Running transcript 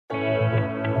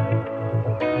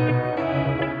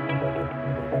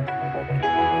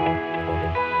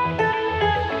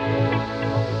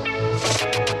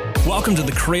Welcome to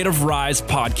the Creative Rise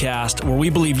podcast, where we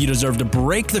believe you deserve to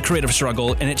break the creative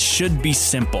struggle, and it should be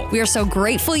simple. We are so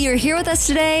grateful you're here with us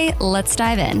today. Let's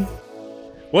dive in.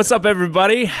 What's up,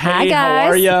 everybody? Hi, hey, guys. How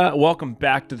are you? Welcome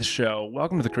back to the show.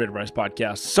 Welcome to the Creative Rise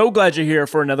podcast. So glad you're here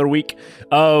for another week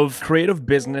of creative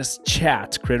business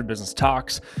chat, creative business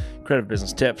talks, creative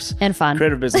business tips, and fun,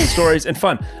 creative business stories, and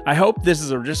fun. I hope this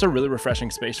is just a really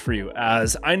refreshing space for you,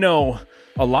 as I know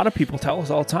a lot of people tell us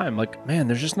all the time, like, man,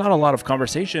 there's just not a lot of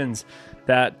conversations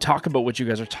that talk about what you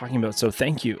guys are talking about. So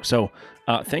thank you.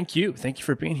 Thank you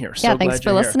for being here. Yeah, thanks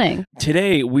for listening.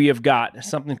 Today, we have got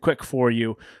something quick for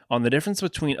you on the difference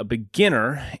between a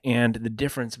beginner and the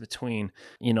difference between,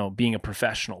 being a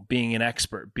professional, being an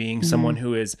expert, being someone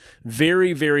who is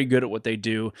very, very good at what they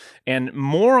do, and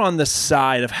more on the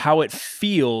side of how it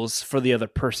feels for the other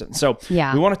person. So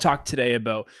we want to talk today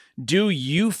about, do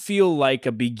you feel like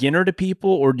a beginner to people,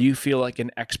 or do you feel like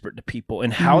an expert to people?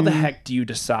 And how the heck do you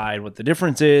decide what the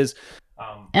difference is?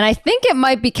 And I think it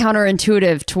might be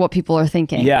counterintuitive to what people are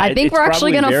thinking. Yeah, I think we're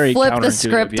actually going to flip the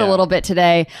script a little bit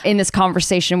today in this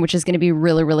conversation, which is going to be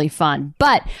really, really fun.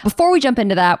 But before we jump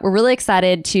into that, we're really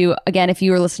excited to, again, if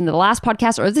you were listening to the last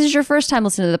podcast, or this is your first time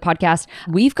listening to the podcast,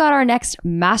 we've got our next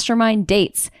mastermind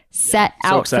dates set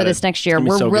out for this next year.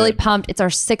 We're really pumped. It's our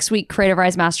 6-week Creative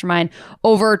Rise Mastermind.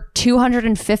 Over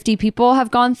 250 people have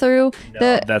gone through.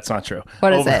 That's not true.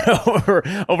 What is it?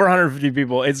 Over 150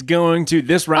 people. It's going to,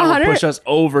 this round 100? Will push us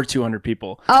over 200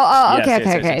 people.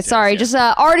 Okay. Sorry. Just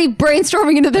already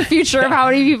brainstorming into the future of how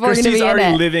many people are going to be in it. Christy's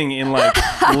already living in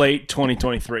late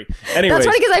 2023. Anyways. That's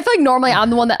funny because I feel like normally I'm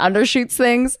the one that undershoots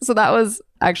things. So that was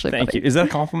actually Thank funny. you. Is that a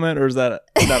compliment, or is that a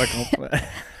compliment?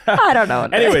 I don't know.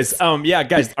 Anyways,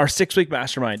 guys, our 6-week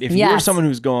mastermind. If you're someone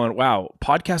who's going, wow,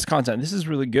 podcast content, this is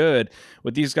really good.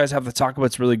 What these guys have to talk about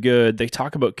is really good. They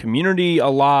talk about community a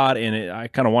lot, and I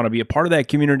kind of want to be a part of that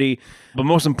community. But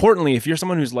most importantly, if you're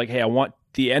someone who's like, hey, I want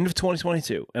the end of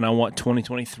 2022 and I want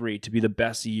 2023 to be the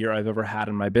best year I've ever had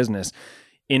in my business.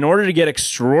 In order to get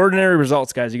extraordinary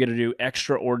results, guys, you got to do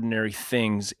extraordinary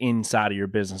things inside of your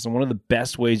business. And one of the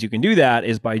best ways you can do that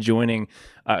is by joining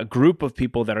a group of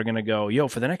people that are going to go,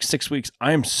 for the next 6 weeks,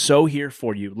 I am so here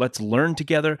for you. Let's learn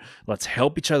together. Let's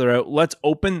help each other out. Let's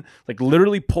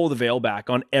literally pull the veil back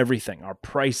on everything: our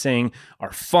pricing,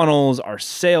 our funnels, our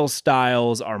sales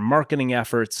styles, our marketing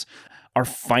efforts, our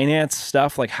finance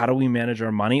stuff, like how do we manage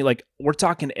our money? Like, we're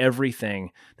talking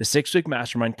everything. The 6-week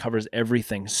mastermind covers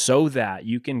everything, so that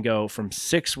you can go from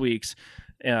 6 weeks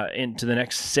into the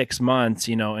next 6 months,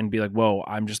 and be like, whoa,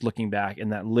 I'm just looking back,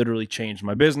 and that literally changed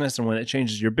my business. And when it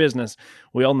changes your business,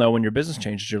 we all know when your business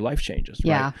changes, your life changes.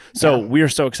 Yeah. Right? So we are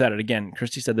so excited. Again,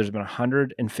 Christy said there's been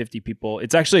 150 people.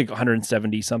 It's actually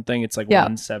 170 something. It's like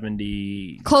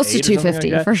 170. Close to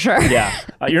 250 for sure. Yeah.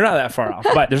 You're not that far off.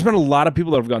 But there's been a lot of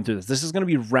people that have gone through this. This is going to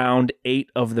be round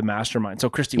 8 of the mastermind. So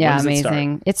Christy, when does it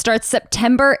start? It starts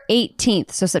September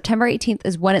 18th. So September 18th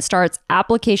is when it starts.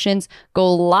 Applications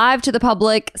go live to the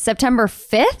public September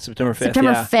 5th. September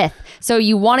 5th. So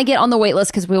you want to get on the wait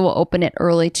list, because we will open it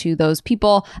early to those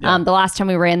people. The last time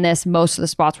we ran this, most of the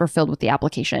spots were filled with the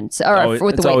applications, with the wait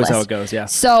list. It's always how it goes, yeah.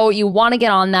 So you want to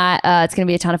get on that. It's going to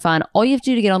be a ton of fun. All you have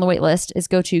to do to get on the wait list is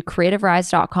go to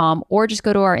creativerise.com, or just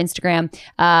go to our Instagram,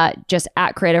 just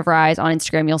at Creative Rise on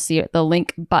Instagram. You'll see the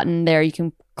link button there. You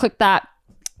can click that.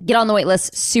 Get on the wait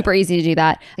list. Super easy to do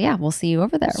that. Yeah, we'll see you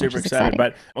over there. Super which is excited.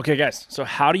 Exciting. But okay, guys. So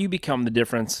how do you become the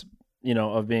difference,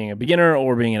 of being a beginner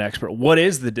or being an expert? What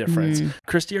is the difference?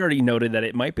 Christy already noted that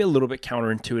it might be a little bit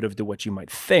counterintuitive to what you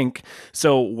might think.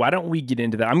 So why don't we get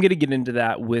into that? I'm going to get into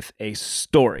that with a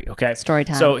story. Okay. Story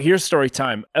time. So here's story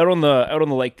time. Out on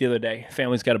the lake the other day,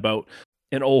 family's got a boat,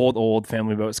 an old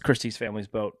family boat. It's Christy's family's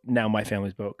boat. Now my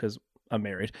family's boat, because I'm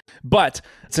married. But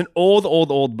it's an old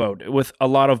boat with a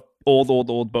lot of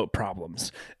old boat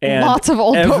problems. And lots of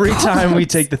old boat every problems. time we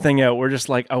take the thing out, we're just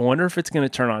like, I wonder if it's going to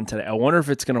turn on today. I wonder if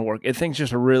it's going to work. It thing's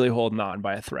just really holding on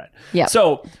by a thread. Yeah.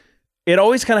 So it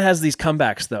always kind of has these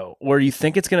comebacks, though, where you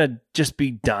think it's going to just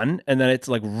be done, and then it's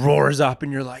like roars up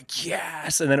and you're like,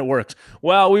 yes, and then it works.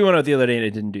 Well, we went out the other day and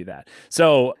it didn't do that.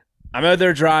 So I'm out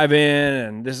there driving,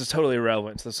 and this is totally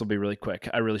irrelevant, so this will be really quick.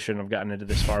 I really shouldn't have gotten into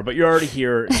this far, but you're already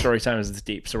here. Story time is this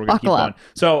deep, so we're going to keep on.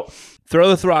 So throw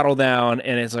the throttle down,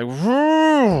 and it's like,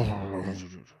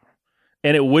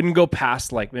 and it wouldn't go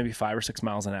past like maybe 5 or 6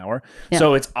 miles an hour. Yeah.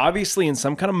 So it's obviously in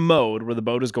some kind of mode where the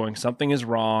boat is going, something is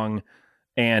wrong,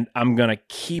 and I'm going to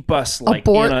keep us like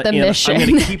mission. I'm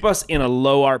going to keep us in a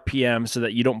low RPM so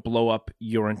that you don't blow up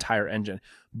your entire engine.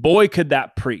 Boy, could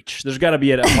that preach. There's got to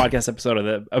be a podcast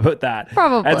episode about that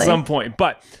probably at some point.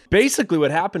 But basically what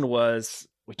happened was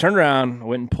we turned around,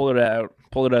 went and pulled it out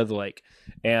of the lake.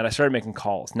 And I started making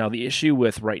calls. Now, the issue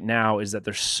with right now is that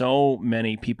there's so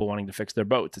many people wanting to fix their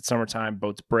boats. It's summertime,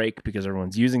 boats break because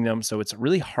everyone's using them. So it's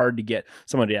really hard to get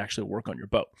somebody to actually work on your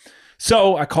boat.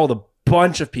 So I called a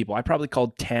bunch of people. I probably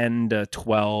called 10 to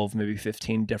 12, maybe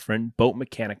 15 different boat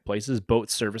mechanic places, boat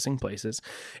servicing places.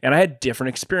 And I had different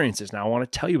experiences. Now, I want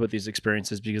to tell you about these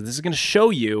experiences because this is going to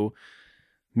show you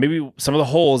maybe some of the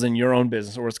holes in your own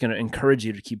business, or it's going to encourage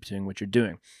you to keep doing what you're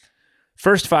doing.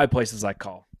 First 5 places I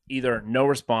call, either no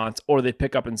response or they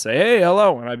pick up and say, hey,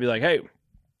 hello. And I'd be like, hey,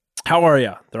 how are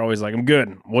you? They're always like, I'm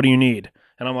good. What do you need?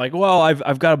 And I'm like, well,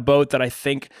 I've got a boat that I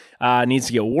think needs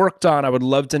to get worked on. I would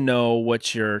love to know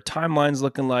what your timeline's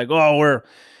looking like. Oh,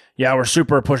 we're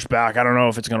super pushed back. I don't know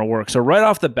if it's going to work. So right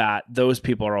off the bat, those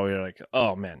people are always like,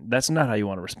 oh man, that's not how you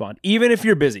want to respond. Even if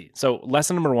you're busy. So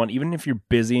lesson number 1, even if you're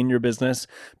busy in your business,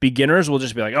 beginners will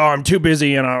just be like, oh, I'm too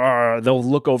busy. And they'll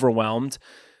look overwhelmed,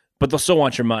 but they'll still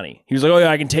want your money. He was like, oh yeah,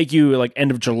 I can take you like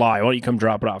end of July. Why don't you come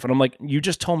drop it off? And I'm like, you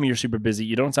just told me you're super busy.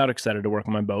 You don't sound excited to work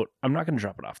on my boat. I'm not going to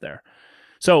drop it off there.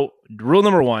 So rule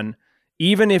number 1,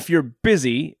 even if you're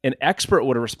busy, an expert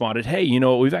would have responded, hey, you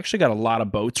know, we've actually got a lot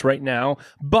of boats right now,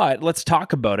 but let's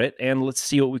talk about it and let's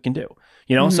see what we can do.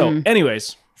 You know, So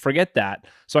anyways, forget that.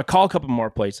 So I call a couple more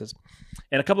places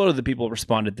and a couple of the people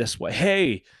responded this way.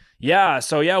 Hey,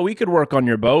 we could work on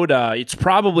your boat. It's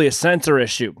probably a sensor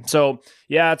issue. So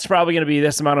yeah, it's probably going to be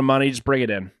this amount of money. Just bring it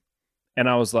in. And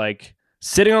I was like,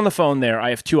 sitting on the phone there,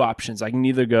 I have 2 options. I can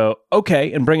either go,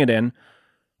 okay, and bring it in,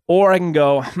 or I can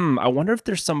go, I wonder if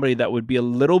there's somebody that would be a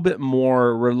little bit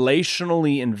more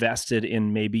relationally invested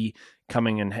in maybe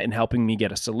coming and helping me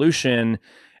get a solution.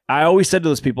 I always said to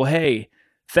those people, hey,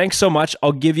 thanks so much.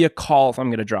 I'll give you a call if I'm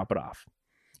going to drop it off.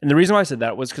 And the reason why I said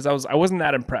that was because I wasn't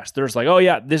that impressed. They're just like, oh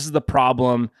yeah, this is the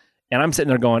problem. And I'm sitting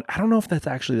there going, I don't know if that's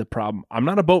actually the problem. I'm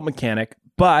not a boat mechanic,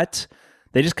 but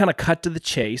they just kind of cut to the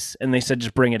chase and they said,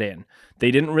 just bring it in.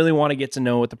 They didn't really want to get to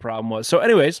know what the problem was. So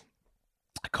anyways,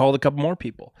 I called a couple more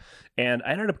people and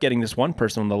I ended up getting this one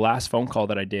person on the last phone call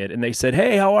that I did. And they said,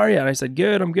 hey, how are you? And I said,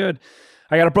 good, I'm good.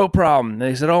 I got a boat problem. And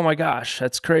they said, oh my gosh,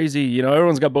 that's crazy. You know,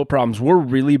 everyone's got boat problems. We're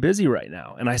really busy right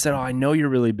now. And I said, oh, I know you're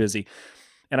really busy.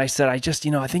 And I said, I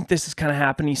think this is kind of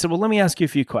happening. He said, well, let me ask you a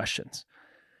few questions.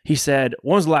 He said,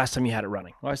 when was the last time you had it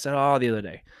running? Well, I said, oh, the other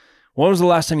day. When was the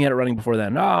last time you had it running before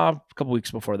then? A couple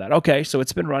weeks before that. Okay, so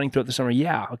it's been running throughout the summer.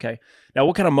 Yeah, okay. Now,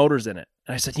 what kind of motor's in it?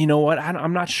 And I said, you know what?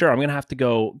 I'm not sure. I'm going to have to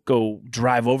go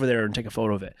drive over there and take a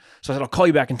photo of it. So I said, I'll call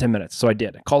you back in 10 minutes. So I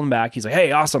did. I called him back. He's like,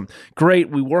 hey, awesome. Great.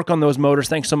 We work on those motors.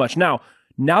 Thanks so much. Now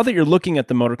that you're looking at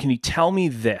the motor, can you tell me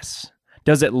this?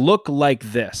 Does it look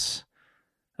like this?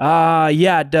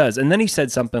 Yeah, it does. And then he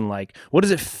said something like, what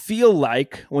does it feel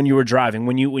like when you were driving?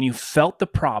 When you felt the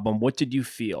problem, what did you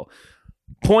feel?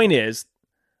 Point is,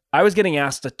 I was getting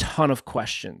asked a ton of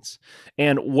questions.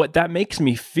 And what that makes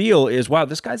me feel is, wow,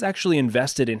 this guy's actually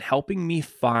invested in helping me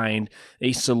find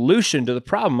a solution to the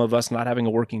problem of us not having a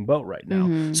working boat right now.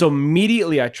 Mm-hmm. So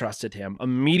immediately I trusted him.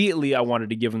 Immediately I wanted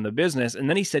to give him the business. And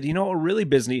then he said, you know, we're really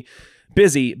busy,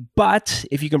 but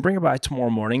if you can bring it by tomorrow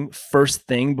morning, first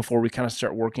thing before we kind of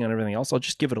start working on everything else, I'll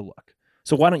just give it a look.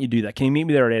 So why don't you do that? Can you meet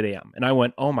me there at 8 a.m.? And I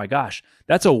went, oh my gosh,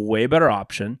 that's a way better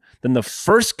option than the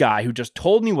first guy who just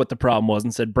told me what the problem was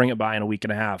and said, bring it by in a week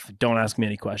and a half. Don't ask me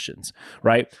any questions,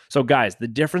 right? So guys, the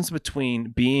difference between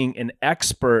being an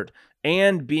expert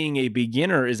and being a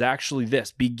beginner is actually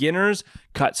this. Beginners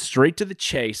cut straight to the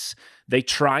chase. They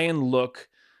try and look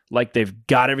like they've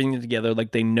got everything together,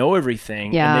 like they know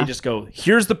everything. Yeah. And they just go,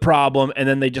 here's the problem. And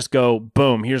then they just go,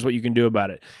 boom, here's what you can do about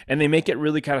it. And they make it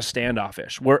really kind of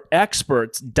standoffish, where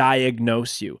experts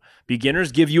diagnose you.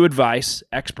 Beginners give you advice,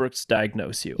 experts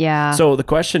diagnose you. Yeah. So the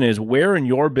question is, where in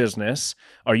your business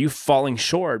are you falling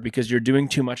short because you're doing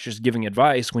too much just giving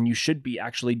advice when you should be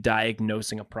actually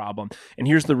diagnosing a problem? And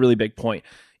here's the really big point.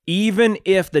 Even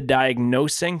if the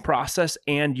diagnosing process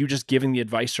and you just giving the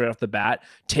advice right off the bat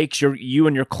takes you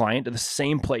and your client to the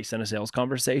same place in a sales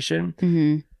conversation,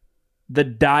 mm-hmm. the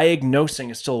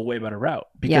diagnosing is still a way better route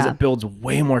because it builds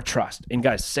way more trust. And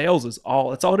guys, sales is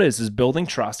all it is building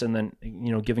trust and then,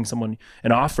 you know, giving someone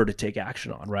an offer to take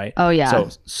action on, right? Oh yeah.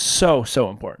 So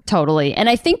important. Totally. And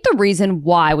I think the reason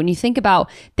why, when you think about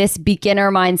this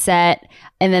beginner mindset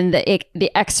and then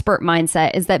the expert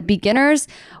mindset, is that beginners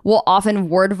will often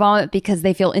word vomit because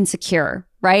they feel insecure,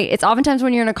 right? It's oftentimes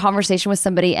when you're in a conversation with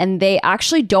somebody and they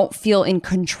actually don't feel in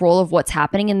control of what's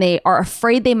happening and they are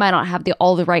afraid they might not have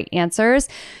all the right answers.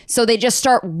 So they just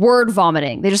start word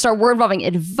vomiting. They just start word vomiting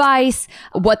advice,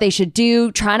 what they should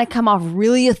do, trying to come off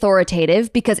really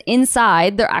authoritative because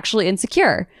inside they're actually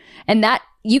insecure. And that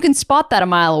you can spot that a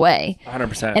mile away.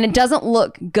 100%. And it doesn't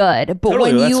look good. But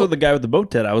totally. That's what the guy with the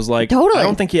boat did. I was like, I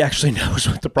don't think he actually knows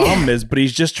what the problem is, but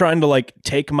he's just trying to like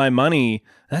take my money.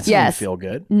 That doesn't feel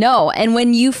good. No. And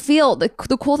when you feel, the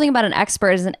cool thing about an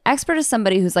expert is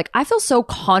somebody who's like, I feel so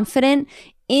confident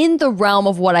in the realm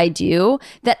of what I do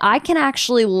that I can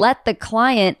actually let the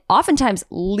client oftentimes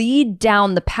lead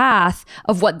down the path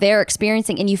of what they're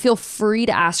experiencing. And you feel free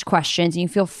to ask questions and you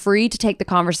feel free to take the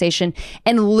conversation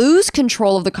and lose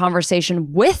control of the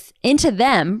conversation into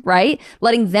them, right?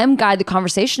 Letting them guide the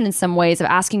conversation in some ways of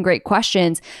asking great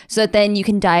questions so that then you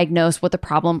can diagnose what the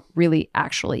problem really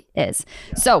actually is.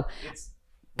 Yeah. So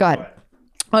go ahead.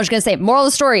 I was just going to say, moral of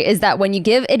the story is that when you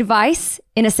give advice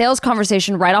in a sales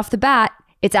conversation right off the bat,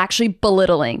 it's actually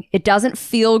belittling. It doesn't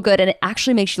feel good and it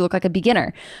actually makes you look like a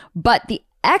beginner. But the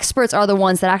experts are the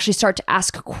ones that actually start to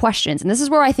ask questions. And this is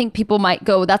where I think people might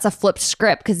go, that's a flipped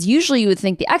script, because usually you would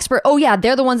think the expert, oh yeah,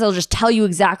 they're the ones that'll just tell you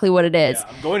exactly what it is.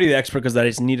 Yeah, I'm going to the expert because I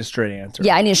just need a straight answer.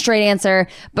 Yeah, I need a straight answer.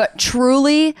 But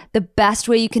truly, the best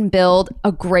way you can build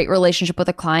a great relationship with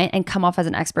a client and come off as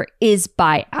an expert is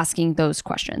by asking those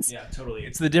questions. Yeah, totally.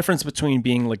 It's the difference between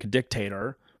being like a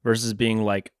dictator versus being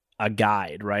like a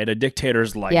guide, right? A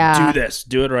dictator's like, do this,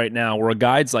 do it right now. Where a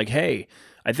guide's like, hey,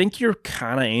 I think you're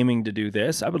kind of aiming to do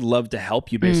this. I would love to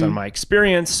help you based on my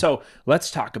experience. So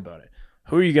let's talk about it.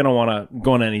 Who are you going to want to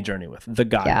go on any journey with? The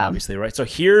guide, obviously, right? So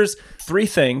here's 3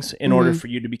 things in order for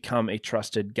you to become a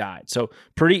trusted guide. So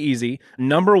pretty easy.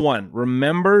 Number 1,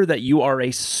 remember that you are a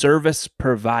service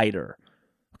provider.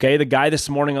 Okay. The guy this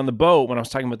morning on the boat, when I was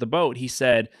talking about the boat, he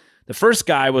said, the first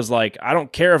guy was like, I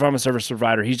don't care if I'm a service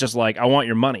provider. He's just like, I want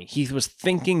your money. He was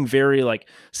thinking very like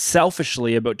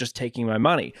selfishly about just taking my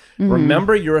money.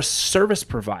 Remember, you're a service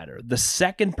provider. The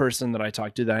second person that I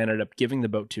talked to that I ended up giving the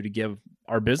boat to give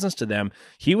our business to them,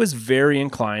 he was very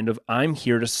inclined of, I'm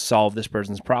here to solve this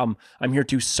person's problem. I'm here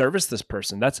to service this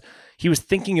person. He was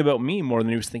thinking about me more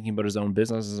than he was thinking about his own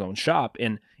business, his own shop.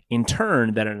 And in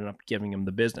turn, that ended up giving him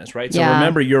the business, right? So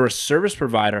remember, you're a service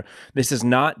provider. This is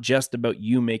not just about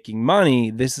you making money.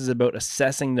 This is about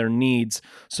assessing their needs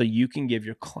so you can give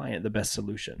your client the best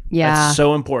solution. Yeah. That's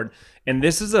so important. And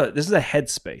this is a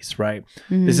headspace, right?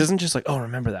 This isn't just like, oh,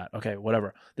 remember that. Okay,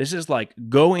 whatever. This is like,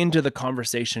 go into the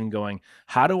conversation going,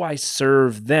 how do I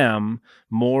serve them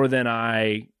more than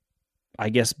I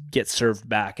guess, get served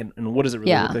back. And what does it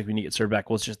really look like when you get served back?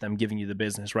 Well, it's just them giving you the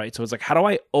business, right? So it's like, how do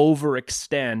I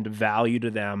overextend value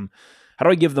to them? How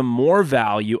do I give them more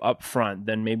value up front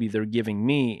than maybe they're giving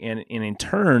me? And in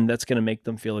turn, that's going to make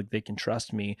them feel like they can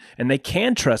trust me. And they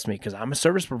can trust me because I'm a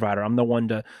service provider. I'm the one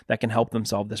that can help them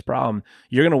solve this problem.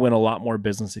 You're going to win a lot more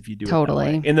business if you do it that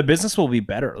way. And the business will be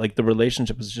better. Like the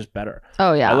relationship is just better.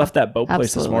 Oh, yeah. I left that boat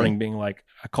place this morning being like,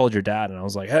 I called your dad and I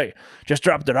was like, hey, just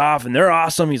dropped it off and they're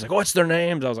awesome. He's like, what's their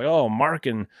names? I was like, oh, Mark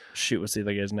and what's the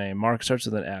other guy's name? Mark starts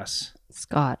with an S.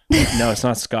 Scott. No, it's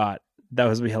not Scott. That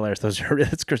would be hilarious.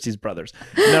 That's Christy's brothers.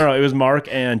 No, it was Mark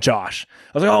and Josh.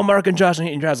 I was like, oh, Mark and Josh. And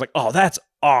your dad's like, oh, that's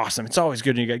awesome. It's always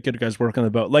good when you get good guys working on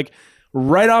the boat. Like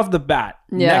right off the bat,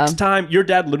 next time, your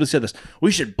dad literally said this,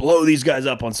 we should blow these guys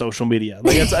up on social media.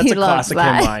 Like that's a classic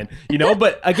him line,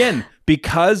 but again,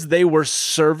 because they were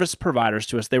service providers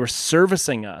to us, they were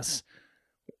servicing us.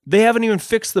 They haven't even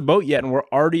fixed the boat yet, and we're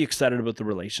already excited about the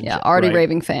relationship. Yeah, already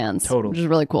raving fans. Totally. Which is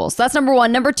really cool. So that's number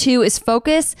 1. Number 2 is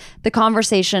focus the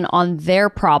conversation on their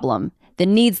problem, the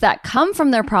needs that come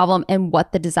from their problem, and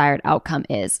what the desired outcome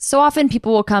is. So often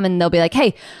people will come and they'll be like,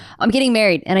 hey, I'm getting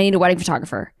married and I need a wedding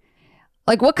photographer.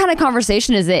 Like, what kind of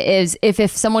conversation is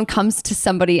if someone comes to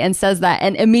somebody and says that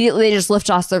and immediately they just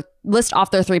list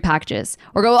off their 3 packages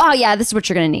or go, oh yeah, this is what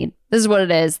you're going to need. This is what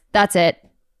it is. That's it.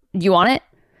 You want it?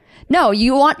 No,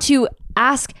 you want to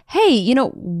ask, hey,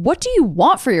 what do you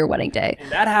want for your wedding day?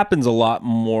 And that happens a lot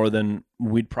more than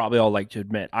we'd probably all like to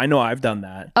admit. I know I've done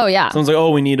that. Oh, yeah. Someone's like,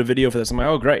 oh, we need a video for this. I'm like,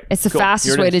 oh, great. It's the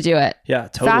fastest way to do it. Yeah,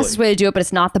 totally. Fastest way to do it, but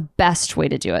it's not the best way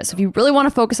to do it. So if you really want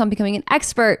to focus on becoming an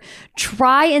expert,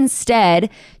 try instead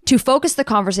to focus the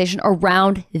conversation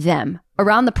around them,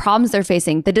 around the problems they're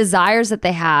facing, the desires that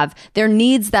they have, their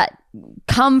needs that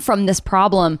come from this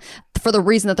problem for the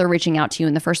reason that they're reaching out to you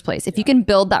in the first place. If you can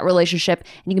build that relationship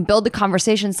and you can build the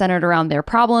conversation centered around their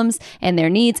problems and their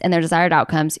needs and their desired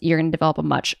outcomes, you're going to develop a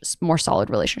much more solid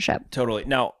relationship. Totally.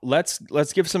 Now, let's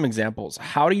give some examples.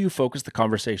 How do you focus the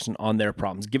conversation on their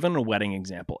problems? Give them a wedding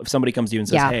example. If somebody comes to you and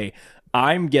says, hey,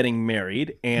 I'm getting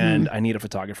married and I need a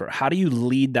photographer. How do you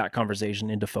lead that conversation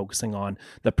into focusing on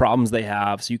the problems they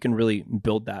have so you can really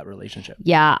build that relationship?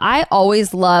 Yeah, I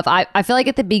always love, I feel like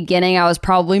at the beginning I was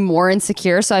probably more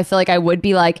insecure. So I feel like I would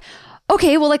be like,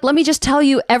 okay, well, like, let me just tell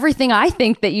you everything I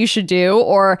think that you should do,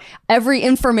 or every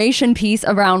information piece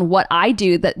around what I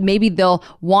do that maybe they'll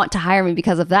want to hire me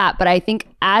because of that. But I think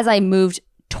as I moved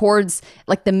towards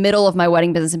like the middle of my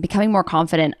wedding business and becoming more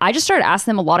confident, I just started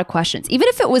asking them a lot of questions, even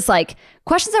if it was like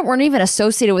questions that weren't even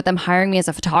associated with them hiring me as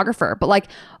a photographer, but like,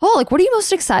 oh, like, what are you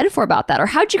most excited for about that? Or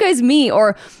how'd you guys meet?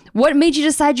 Or what made you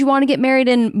decide you want to get married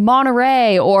in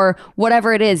Monterey, or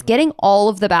whatever it is? Getting all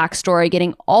of the backstory,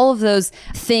 getting all of those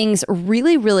things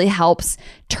really, really helps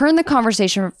turn the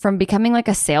conversation from becoming like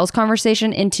a sales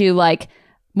conversation into like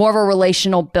more of a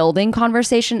relational building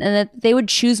conversation, and that they would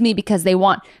choose me because they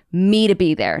want me to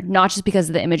be there, not just because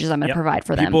of the images I'm going to provide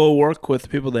for them. People work with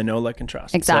people they know, like, and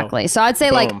trust. Exactly. So I'd say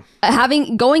like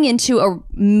going into a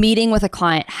meeting with a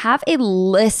client, have a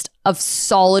list of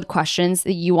solid questions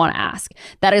that you want to ask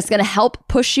that is going to help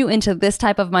push you into this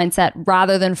type of mindset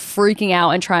rather than freaking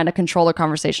out and trying to control the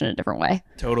conversation in a different way.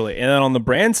 Totally. And then on the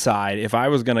brand side, if I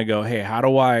was going to go, hey, how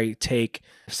do I take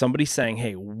somebody saying,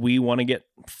 hey, we want to get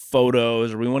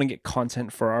photos or we want to get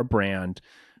content for our brand,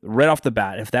 right off the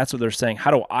bat, if that's what they're saying, how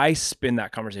do I spin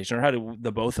that conversation, or how do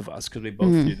the both of us, because we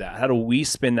both do that, how do we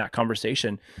spin that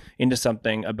conversation into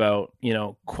something about,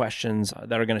 questions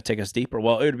that are going to take us deeper?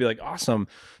 Well, it would be like, awesome.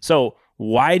 So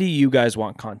why do you guys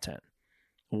want content?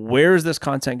 Where is this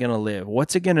content going to live?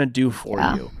 What's it going to do for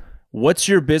you? What's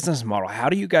your business model? How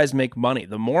do you guys make money?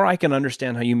 The more I can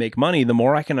understand how you make money, the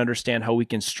more I can understand how we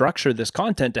can structure this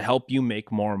content to help you make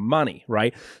more money,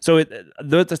 right? So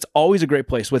that's always a great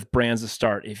place with brands to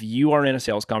start. If you are in a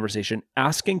sales conversation,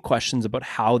 asking questions about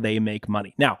how they make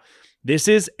money. Now, this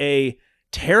is a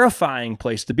terrifying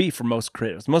place to be for most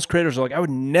creatives. Most creators are like, I would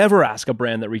never ask a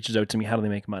brand that reaches out to me, how do they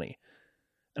make money?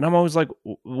 And I'm always like,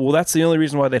 well, that's the only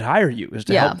reason why they'd hire you, is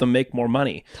to help them make more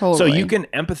money. Totally. So you can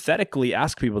empathetically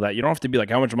ask people that. You don't have to be like,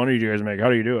 how much money do you guys make? How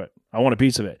do you do it? I want a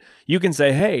piece of it. You can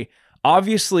say, hey,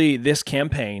 obviously this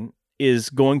campaign is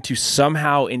going to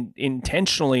somehow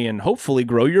intentionally and hopefully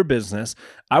grow your business.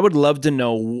 I would love to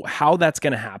know how that's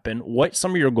going to happen, what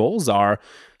some of your goals are,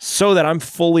 so that I'm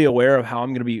fully aware of how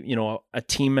I'm going to be, a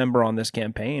team member on this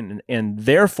campaign. And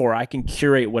therefore I can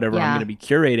curate whatever I'm going to be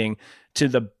curating to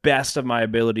the best of my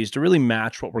abilities to really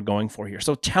match what we're going for here.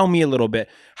 So tell me a little bit,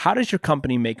 how does your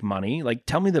company make money? Like,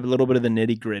 tell me a little bit of the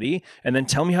nitty gritty, and then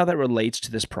tell me how that relates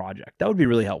to this project. That would be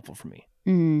really helpful for me.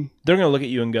 They're going to look at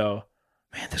you and go,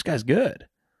 man, this guy's good.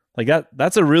 Like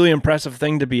that's a really impressive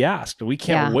thing to be asked. We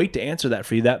can't wait to answer that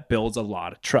for you. That builds a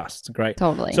lot of trust, right?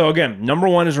 Totally. So again, number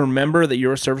one is remember that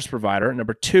you're a service provider.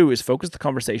 Number two is focus the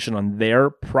conversation on their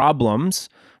problems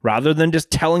rather than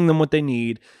just telling them what they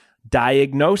need.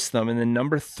 Diagnose them. And then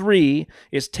number three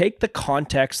is take the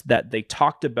context that they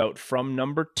talked about from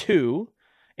number two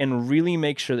and really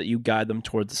make sure that you guide them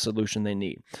towards the solution they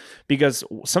need. Because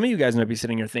some of you guys might be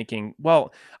sitting here thinking,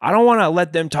 well, I don't want to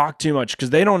let them talk too much because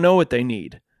they don't know what they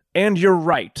need. And you're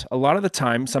right. A lot of the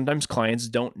time, sometimes clients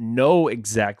don't know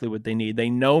exactly what they need. They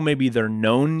know maybe their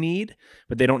known need,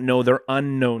 but they don't know their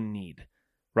unknown need,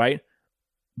 right?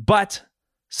 But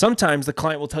sometimes the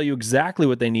client will tell you exactly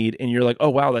what they need, and you're like, oh,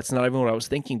 wow, that's not even what I was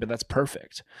thinking, but that's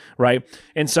perfect, right?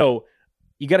 And so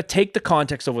you got to take the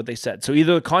context of what they said. So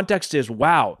either the context is,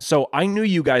 wow, so I knew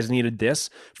you guys needed this.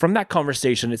 From that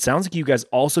conversation, it sounds like you guys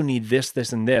also need this,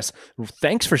 this, and this.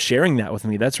 Thanks for sharing that with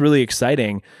me. That's really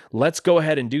exciting. Let's go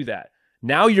ahead and do that.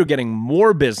 Now you're getting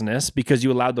more business because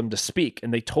you allowed them to speak,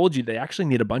 and they told you they actually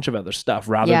need a bunch of other stuff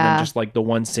rather than just like the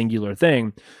one singular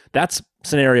thing. That's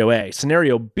scenario A.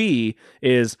 Scenario B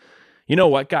is, you know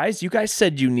what, guys? You guys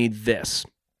said you need this.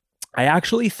 I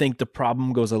actually think the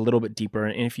problem goes a little bit deeper.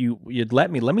 And if you'd let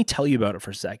me tell you about it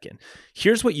for a second.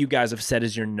 Here's what you guys have said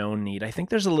is your known need. I think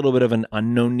there's a little bit of an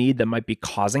unknown need that might be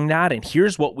causing that. And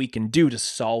here's what we can do to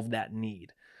solve that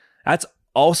need. That's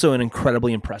also an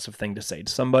incredibly impressive thing to say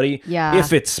to somebody. Yeah.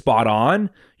 If it's spot on,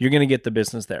 you're going to get the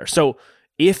business there. So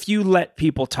if you let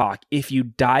people talk, if you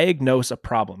diagnose a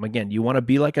problem, again, you want to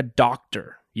be like a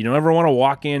doctor. You don't ever want to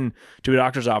walk in to a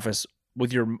doctor's office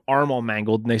with your arm all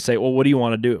mangled and they say, well, what do you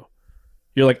want to do?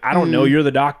 You're like, I don't know. You're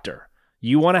the doctor.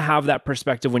 You want to have that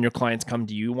perspective when your clients come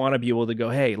to you. You want to be able to go,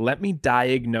 hey, let me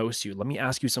diagnose you. Let me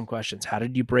ask you some questions. How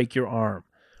did you break your arm?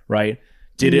 Right?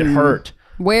 Did it hurt?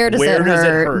 Where does it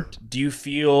hurt? Do you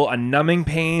feel a numbing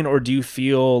pain or do you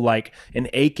feel like an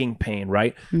aching pain,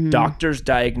 right? Doctors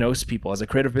diagnose people. As a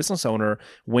creative business owner,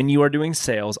 when you are doing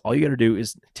sales, all you got to do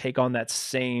is take on that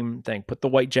same thing. Put the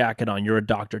white jacket on. You're a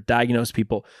doctor. Diagnose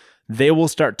people. they will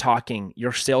start talking.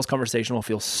 Your sales conversation will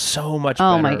feel so much better.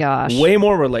 Oh my gosh. Way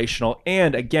more relational.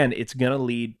 And again, it's going to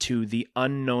lead to the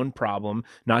unknown problem,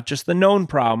 not just the known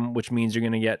problem, which means you're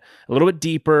going to get a little bit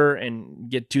deeper and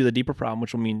get to the deeper problem,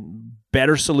 which will mean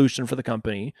better solution for the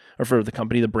company, or for the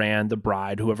company, the brand, the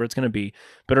bride, whoever it's going to be.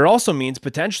 But it also means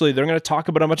potentially they're going to talk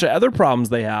about a bunch of other problems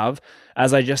they have,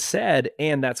 as I just said,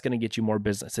 and that's going to get you more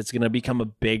business. It's going to become a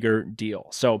bigger deal.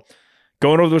 So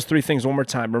going over those 3 things one more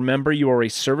time. Remember, you are a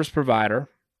service provider.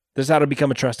 This is how to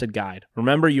become a trusted guide.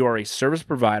 Remember, you are a service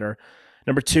provider.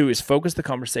 Number 2 is focus the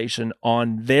conversation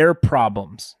on their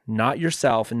problems, not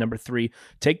yourself. And number 3,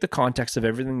 take the context of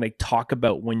everything they talk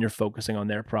about when you're focusing on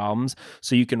their problems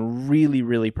so you can really,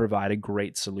 really provide a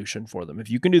great solution for them. If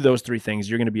you can do those 3 things,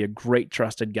 you're going to be a great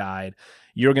trusted guide.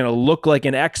 You're going to look like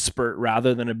an expert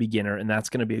rather than a beginner, and that's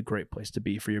going to be a great place to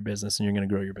be for your business, and you're going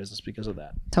to grow your business because of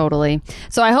that. Totally.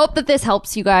 So I hope that this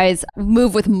helps you guys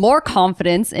move with more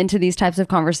confidence into these types of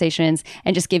conversations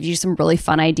and just gives you some really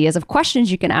fun ideas of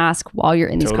questions you can ask while you're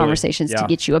in these conversations to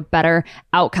get you a better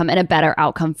outcome and a better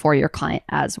outcome for your client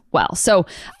as well. So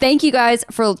thank you guys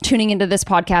for tuning into this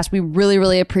podcast. We really,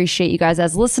 really appreciate you guys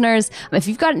as listeners. If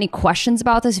you've got any questions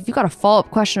about this, if you've got a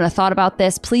follow-up question or thought about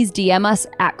this, please DM us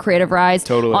at Creative Rise.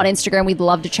 On Instagram. We'd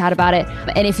love to chat about it.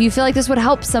 And if you feel like this would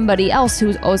help somebody else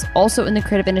who's also in the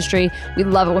creative industry, we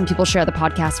love it when people share the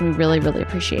podcast, and we really, really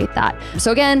appreciate that.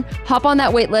 So again, hop on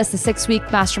that wait list, the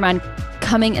 6-week mastermind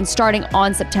coming and starting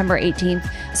on September 18th.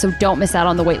 So don't miss out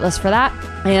on the wait list for that.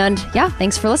 And yeah,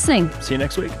 thanks for listening. See you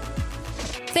next week.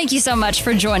 Thank you so much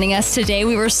for joining us today.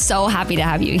 We were so happy to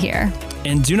have you here.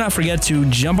 And do not forget to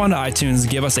jump onto iTunes,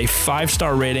 give us a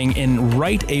 5-star rating, and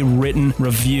write a written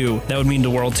review. That would mean the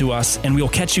world to us. And we'll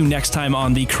catch you next time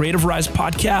on the Creative Rise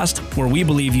podcast, where we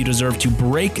believe you deserve to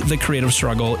break the creative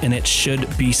struggle, and it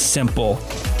should be simple.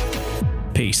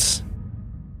 Peace.